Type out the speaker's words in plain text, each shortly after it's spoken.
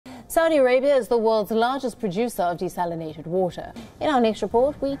Saudi Arabia is the world's largest producer of desalinated water. In our next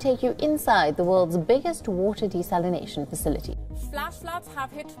report, we take you inside the world's biggest water desalination facility. Flash floods have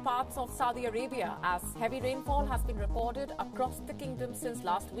hit parts of Saudi Arabia as heavy rainfall has been reported across the kingdom since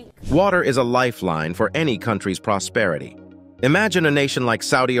last week. Water is a lifeline for any country's prosperity. Imagine a nation like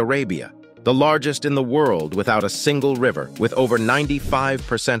Saudi Arabia, the largest in the world without a single river, with over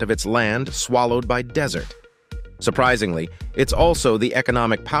 95% of its land swallowed by desert. Surprisingly, it's also the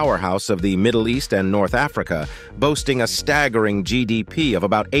economic powerhouse of the Middle East and North Africa, boasting a staggering GDP of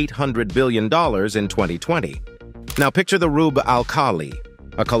about $800 billion in 2020. Now picture the Rub al Khali,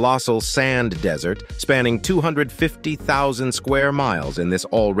 a colossal sand desert spanning 250,000 square miles in this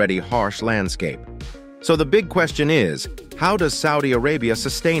already harsh landscape. So the big question is, how does Saudi Arabia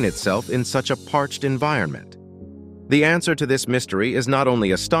sustain itself in such a parched environment? The answer to this mystery is not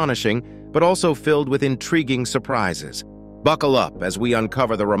only astonishing, but also filled with intriguing surprises. Buckle up as we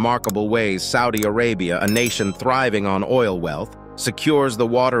uncover the remarkable ways Saudi Arabia, a nation thriving on oil wealth, secures the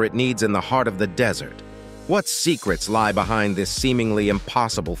water it needs in the heart of the desert. What secrets lie behind this seemingly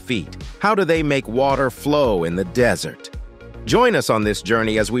impossible feat? How do they make water flow in the desert? Join us on this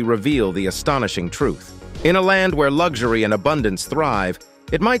journey as we reveal the astonishing truth. In a land where luxury and abundance thrive,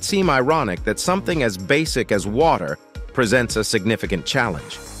 it might seem ironic that something as basic as water presents a significant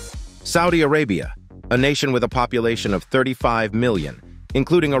challenge. Saudi Arabia, a nation with a population of 35 million,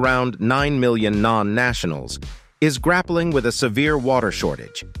 including around 9 million non-nationals, is grappling with a severe water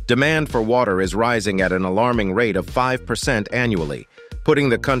shortage. Demand for water is rising at an alarming rate of 5% annually, putting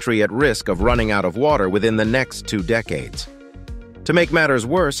the country at risk of running out of water within the next 2 decades. To make matters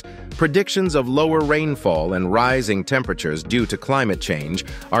worse, predictions of lower rainfall and rising temperatures due to climate change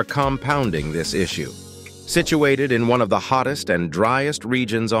are compounding this issue. Situated in one of the hottest and driest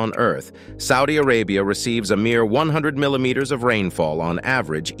regions on Earth, Saudi Arabia receives a mere 100 millimeters of rainfall on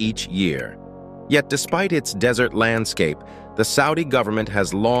average each year. Yet despite its desert landscape, the Saudi government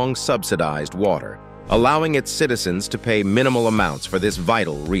has long subsidized water, allowing its citizens to pay minimal amounts for this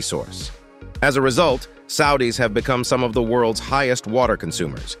vital resource. As a result, Saudis have become some of the world's highest water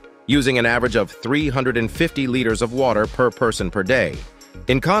consumers, using an average of 350 liters of water per person per day,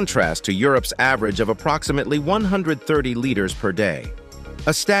 in contrast to Europe's average of approximately 130 liters per day.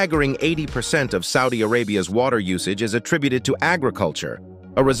 A staggering 80% of Saudi Arabia's water usage is attributed to agriculture,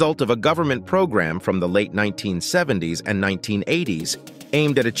 a result of a government program from the late 1970s and 1980s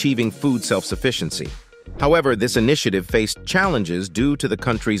aimed at achieving food self-sufficiency. However, this initiative faced challenges due to the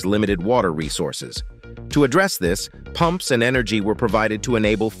country's limited water resources. To address this, pumps and energy were provided to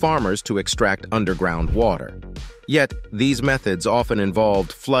enable farmers to extract underground water. Yet, these methods often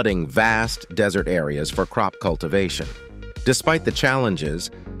involved flooding vast desert areas for crop cultivation. Despite the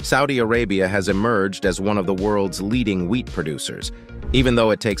challenges, Saudi Arabia has emerged as one of the world's leading wheat producers, even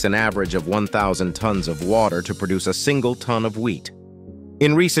though it takes an average of 1,000 tons of water to produce a single ton of wheat.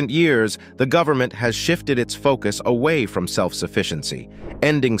 In recent years, the government has shifted its focus away from self-sufficiency,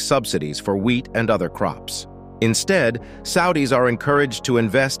 ending subsidies for wheat and other crops. Instead, Saudis are encouraged to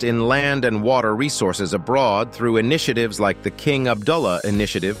invest in land and water resources abroad through initiatives like the King Abdullah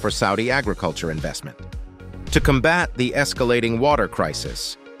Initiative for Saudi Agriculture Investment. To combat the escalating water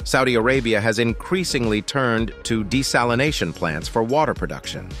crisis, Saudi Arabia has increasingly turned to desalination plants for water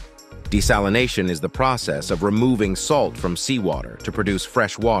production. Desalination is the process of removing salt from seawater to produce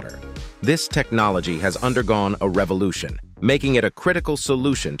fresh water. This technology has undergone a revolution, making it a critical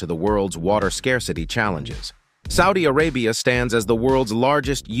solution to the world's water scarcity challenges. Saudi Arabia stands as the world's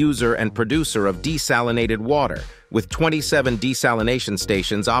largest user and producer of desalinated water, with 27 desalination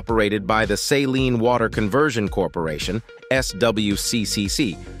stations operated by the Saline Water Conversion Corporation,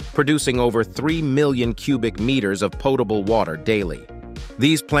 SWCCC, producing over 3 million cubic meters of potable water daily.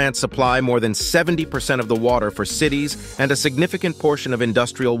 These plants supply more than 70% of the water for cities and a significant portion of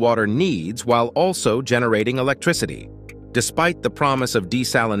industrial water needs while also generating electricity. Despite the promise of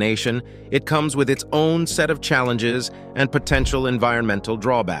desalination, it comes with its own set of challenges and potential environmental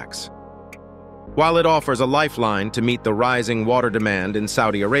drawbacks. While it offers a lifeline to meet the rising water demand in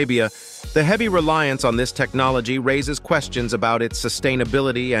Saudi Arabia, the heavy reliance on this technology raises questions about its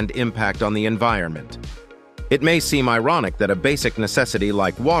sustainability and impact on the environment. It may seem ironic that a basic necessity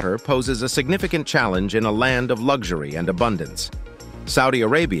like water poses a significant challenge in a land of luxury and abundance. Saudi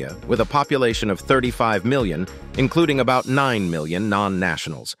Arabia, with a population of 35 million, including about 9 million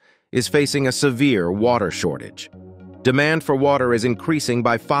non-nationals, is facing a severe water shortage. Demand for water is increasing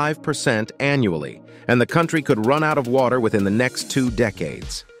by 5% annually, and the country could run out of water within the next 2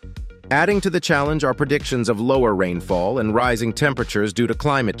 decades. Adding to the challenge are predictions of lower rainfall and rising temperatures due to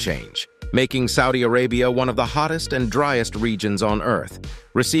climate change. making Saudi Arabia one of the hottest and driest regions on Earth,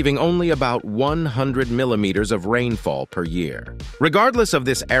 receiving only about 100 millimeters of rainfall per year. Regardless of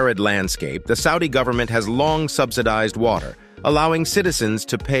this arid landscape, the Saudi government has long subsidized water, allowing citizens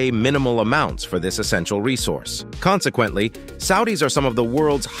to pay minimal amounts for this essential resource. Consequently, Saudis are some of the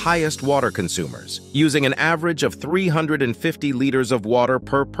world's highest water consumers, using an average of 350 liters of water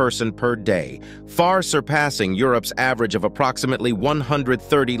per person per day, far surpassing Europe's average of approximately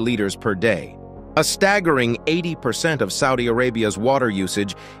 130 liters per day. A staggering 80% of Saudi Arabia's water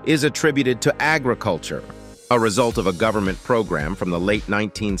usage is attributed to agriculture, a result of a government program from the late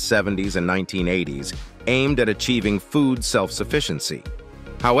 1970s and 1980s aimed at achieving food self-sufficiency.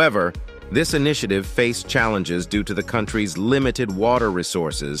 However, this initiative faced challenges due to the country's limited water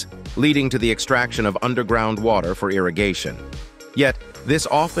resources, leading to the extraction of underground water for irrigation. Yet, this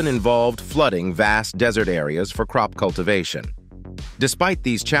often involved flooding vast desert areas for crop cultivation. Despite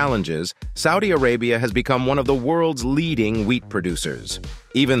these challenges, Saudi Arabia has become one of the world's leading wheat producers,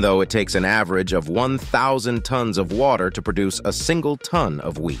 even though it takes an average of 1,000 tons of water to produce a single ton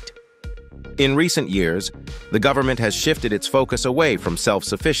of wheat. In recent years, the government has shifted its focus away from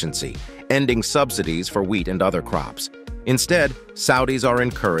self-sufficiency, ending subsidies for wheat and other crops. Instead, Saudis are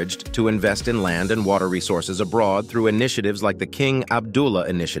encouraged to invest in land and water resources abroad through initiatives like the King Abdullah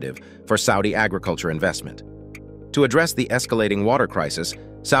Initiative for Saudi agriculture investment. To address the escalating water crisis,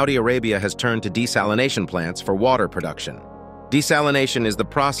 Saudi Arabia has turned to desalination plants for water production. Desalination is the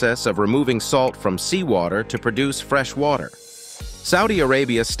process of removing salt from seawater to produce fresh water. Saudi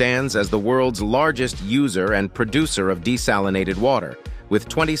Arabia stands as the world's largest user and producer of desalinated water, with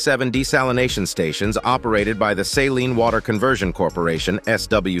 27 desalination stations operated by the Saline Water Conversion Corporation,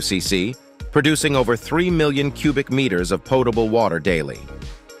 SWCC, producing over 3 million cubic meters of potable water daily.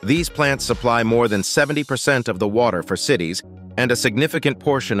 These plants supply more than 70% of the water for cities and a significant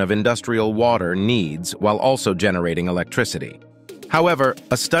portion of industrial water needs while also generating electricity. However,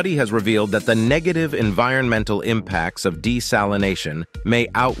 a study has revealed that the negative environmental impacts of desalination may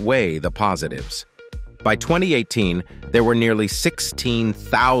outweigh the positives. By 2018, there were nearly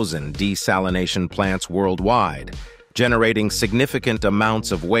 16,000 desalination plants worldwide, generating significant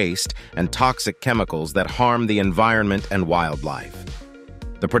amounts of waste and toxic chemicals that harm the environment and wildlife.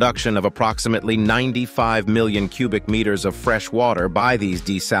 The production of approximately 95 million cubic meters of fresh water by these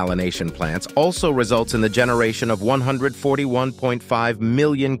desalination plants also results in the generation of 141.5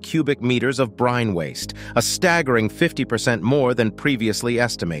 million cubic meters of brine waste, a staggering 50% more than previously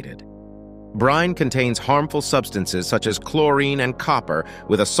estimated. Brine contains harmful substances such as chlorine and copper,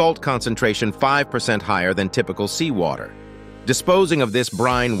 with a salt concentration 5% higher than typical seawater. Disposing of this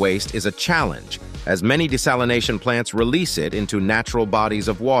brine waste is a challenge, as many desalination plants release it into natural bodies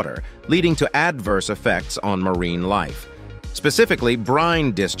of water, leading to adverse effects on marine life. Specifically,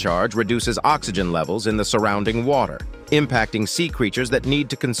 brine discharge reduces oxygen levels in the surrounding water, impacting sea creatures that need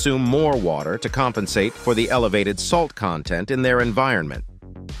to consume more water to compensate for the elevated salt content in their environment.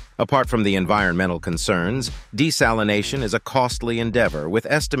 Apart from the environmental concerns, desalination is a costly endeavor, with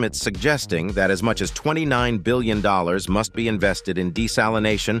estimates suggesting that as much as $29 billion must be invested in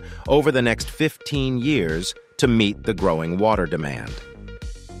desalination over the next 15 years to meet the growing water demand.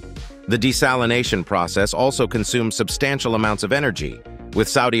 The desalination process also consumes substantial amounts of energy, with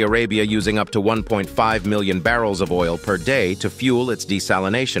Saudi Arabia using up to 1.5 million barrels of oil per day to fuel its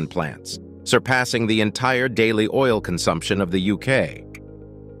desalination plants, surpassing the entire daily oil consumption of the UK.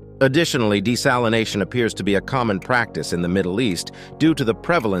 Additionally, desalination appears to be a common practice in the Middle East due to the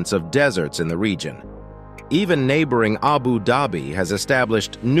prevalence of deserts in the region. Even neighboring Abu Dhabi has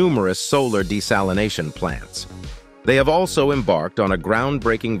established numerous solar desalination plants. They have also embarked on a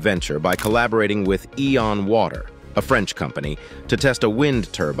groundbreaking venture by collaborating with Eon Water, a French company, to test a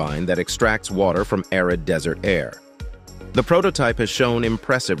wind turbine that extracts water from arid desert air. The prototype has shown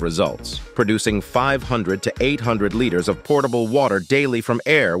impressive results, producing 500 to 800 liters of portable water daily from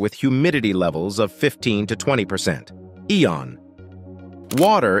air with humidity levels of 15 to 20%. Eon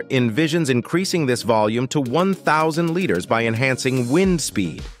Water envisions increasing this volume to 1,000 liters by enhancing wind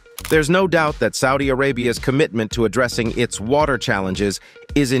speed. There's no doubt that Saudi Arabia's commitment to addressing its water challenges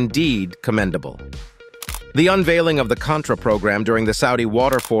is indeed commendable. The unveiling of the Contra program during the Saudi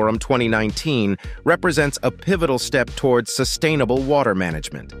Water Forum 2019 represents a pivotal step towards sustainable water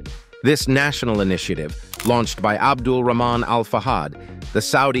management. This national initiative, launched by Abdul Rahman Al Fahad, the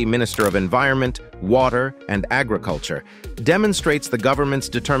Saudi Minister of Environment, Water, and Agriculture, demonstrates the government's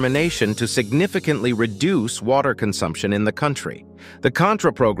determination to significantly reduce water consumption in the country. The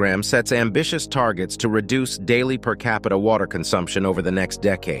Contra program sets ambitious targets to reduce daily per capita water consumption over the next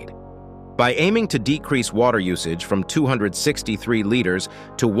decade. By aiming to decrease water usage from 263 liters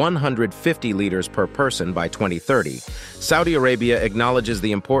to 150 liters per person by 2030, Saudi Arabia acknowledges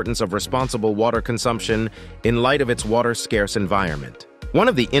the importance of responsible water consumption in light of its water-scarce environment. One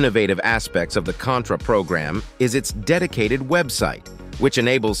of the innovative aspects of the Contra program is its dedicated website, which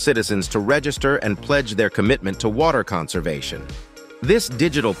enables citizens to register and pledge their commitment to water conservation. This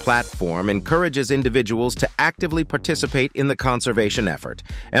digital platform encourages individuals to actively participate in the conservation effort,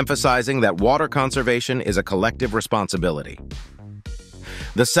 emphasizing that water conservation is a collective responsibility.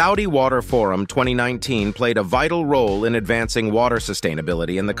 The Saudi Water Forum 2019 played a vital role in advancing water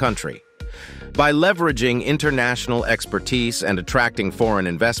sustainability in the country. By leveraging international expertise and attracting foreign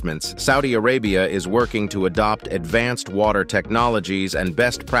investments, Saudi Arabia is working to adopt advanced water technologies and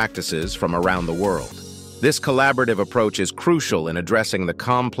best practices from around the world. This collaborative approach is crucial in addressing the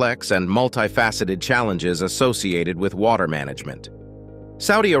complex and multifaceted challenges associated with water management.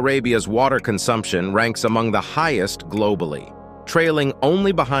 Saudi Arabia's water consumption ranks among the highest globally, trailing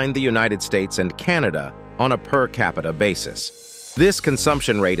only behind the United States and Canada on a per capita basis. This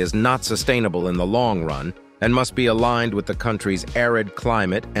consumption rate is not sustainable in the long run and must be aligned with the country's arid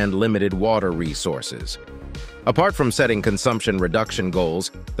climate and limited water resources. Apart from setting consumption reduction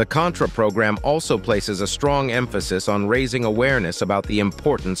goals, the Contra program also places a strong emphasis on raising awareness about the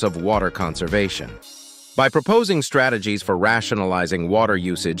importance of water conservation. By proposing strategies for rationalizing water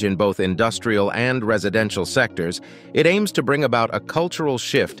usage in both industrial and residential sectors, it aims to bring about a cultural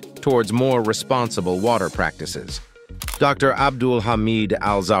shift towards more responsible water practices. Dr. Abdul Hamid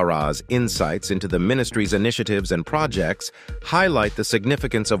Al-Zahra's insights into the ministry's initiatives and projects highlight the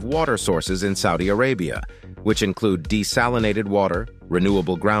significance of water sources in Saudi Arabia, which include desalinated water,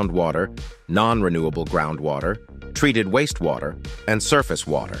 renewable groundwater, non-renewable groundwater, treated wastewater, and surface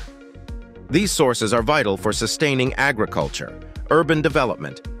water. These sources are vital for sustaining agriculture, urban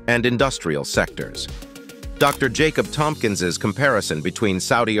development, and industrial sectors. Dr. Jacob Tompkins's comparison between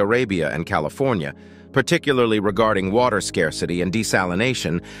Saudi Arabia and California, particularly regarding water scarcity and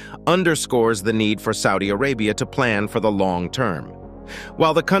desalination, underscores the need for Saudi Arabia to plan for the long term.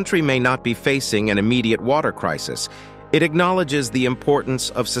 While the country may not be facing an immediate water crisis, it acknowledges the importance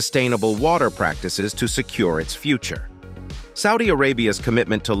of sustainable water practices to secure its future. Saudi Arabia's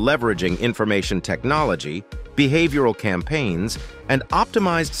commitment to leveraging information technology, behavioral campaigns, and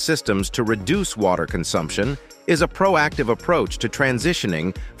optimized systems to reduce water consumption is a proactive approach to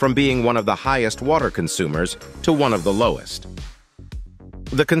transitioning from being one of the highest water consumers to one of the lowest.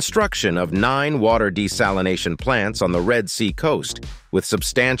 The construction of 9 water desalination plants on the Red Sea coast, with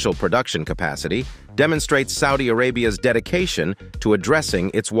substantial production capacity, demonstrates Saudi Arabia's dedication to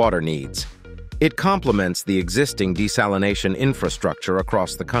addressing its water needs. It complements the existing desalination infrastructure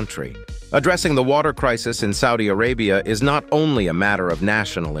across the country. Addressing the water crisis in Saudi Arabia is not only a matter of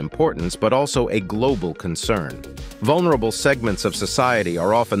national importance, but also a global concern. Vulnerable segments of society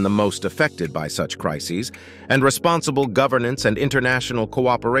are often the most affected by such crises, and responsible governance and international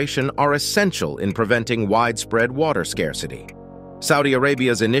cooperation are essential in preventing widespread water scarcity. Saudi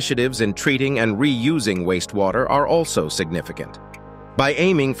Arabia's initiatives in treating and reusing wastewater are also significant. By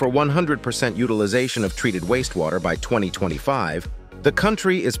aiming for 100% utilization of treated wastewater by 2025, the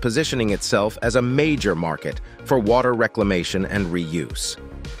country is positioning itself as a major market for water reclamation and reuse.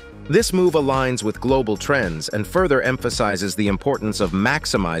 This move aligns with global trends and further emphasizes the importance of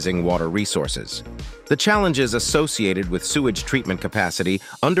maximizing water resources. The challenges associated with sewage treatment capacity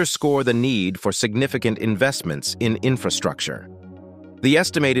underscore the need for significant investments in infrastructure. The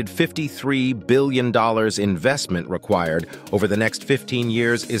estimated $53 billion investment required over the next 15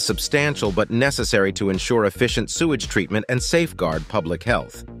 years is substantial but necessary to ensure efficient sewage treatment and safeguard public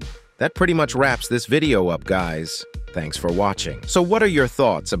health. That pretty much wraps this video up, guys. Thanks for watching. So what are your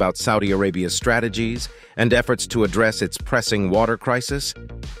thoughts about Saudi Arabia's strategies and efforts to address its pressing water crisis?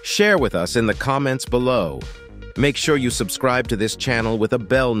 Share with us in the comments below. Make sure you subscribe to this channel with a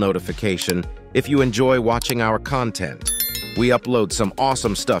bell notification if you enjoy watching our content. We upload some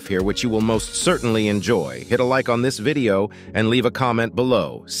awesome stuff here which you will most certainly enjoy. Hit a like on this video and leave a comment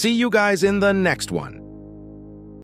below. See you guys in the next one.